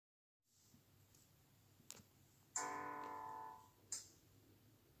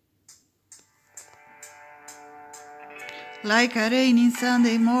Like a rainy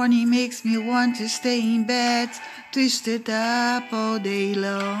Sunday morning makes me want to stay in bed, twisted up all day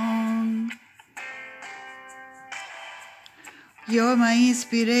long. You're my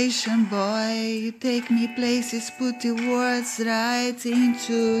inspiration, boy. You take me places, put the words right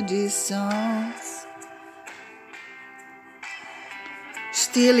into these songs.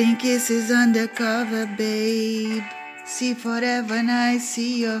 Stealing kisses undercover, babe. See forever and I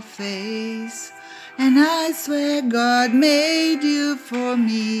see your face. And I swear God made you for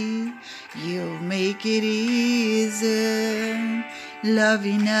me. You make it easy.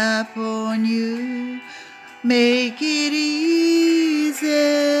 Loving up on you. Make it easy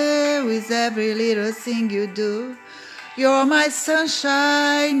with every little thing you do. You're my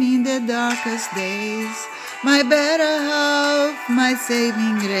sunshine in the darkest days. My better half, my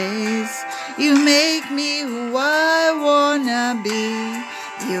saving grace. You make me who I wanna be.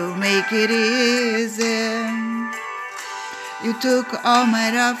 You make it easy. You took all my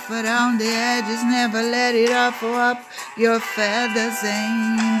rough around the edges, never let it ruffle up your feathers,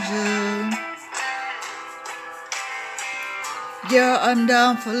 angel. Yeah, I'm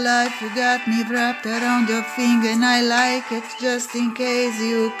down for life, you got me wrapped around your finger, and I like it just in case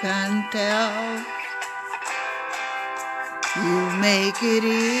you can't tell. You make it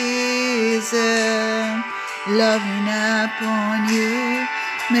easy, loving up on you.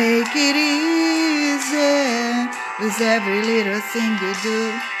 Make it easy with every little thing you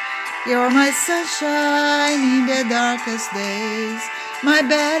do. You're my sunshine in the darkest days, my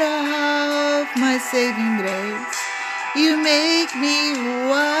better half, my saving grace. You make me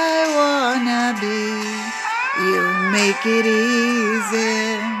who I wanna be. You make it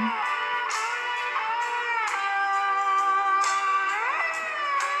easy.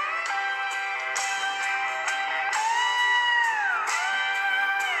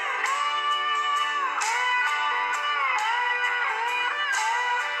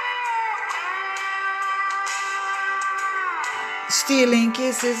 Stealing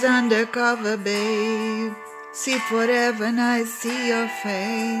kisses undercover, babe. See forever and I see your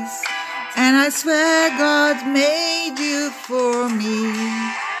face. And I swear God made you for me.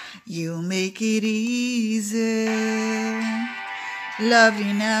 You make it easy.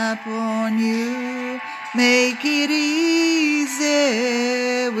 Loving up on you. Make it easy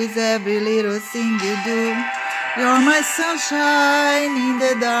with every little thing you do. You're my sunshine in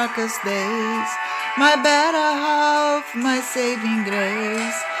the darkest days. My better half, my saving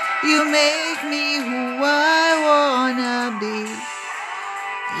grace. You make me who I wanna be.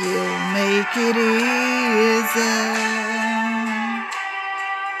 You make it easy.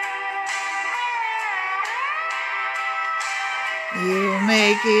 You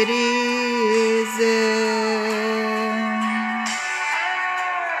make it easy.